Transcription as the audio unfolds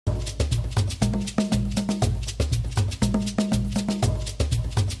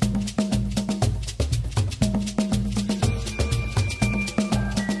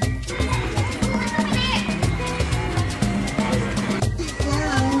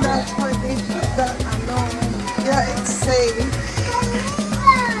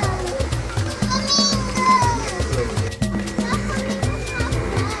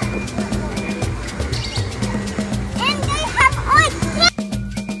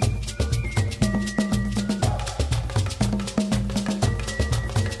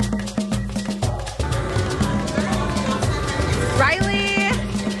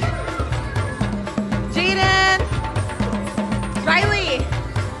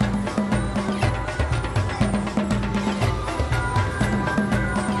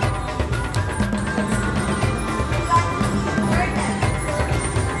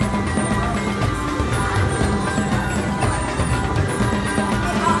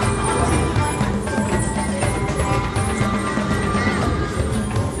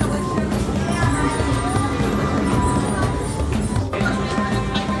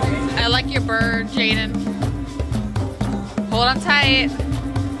Aiden. Hold on tight.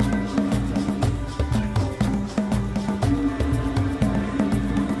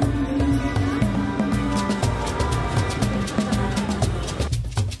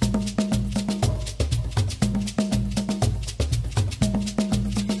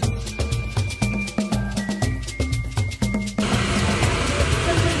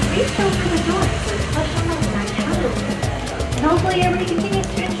 And hopefully everybody continues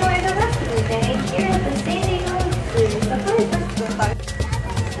to enjoy the rest of the day here at the San Diego Zoo.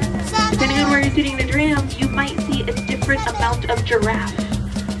 Depending on where you're sitting in the tram, you might see a different amount of giraffe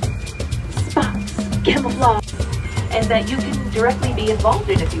spots, camouflage, and that you can directly be involved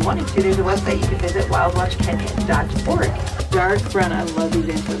in if you wanted to. There's a website you can visit, wildwatchkenya.org. Dark brown, I love these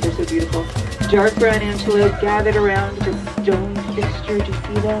antelopes, they're so beautiful. Dark brown antelope gathered around the stone fixture. Do you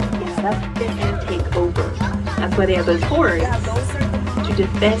see them? Yeah, that's and take over. That's why they have those horns, to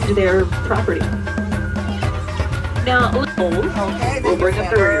defend their property. Now, we'll bring up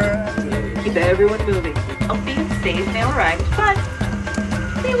the rear. Keep everyone moving. Being safe, they arrived, but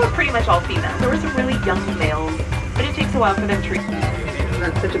they were pretty much all female. There were some really young males, but it takes a while for them to.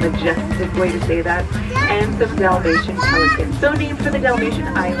 That's such a majestic way to say that. And some Dalmatian pelicans. So named for the Dalmatian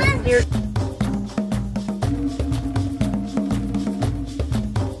islands near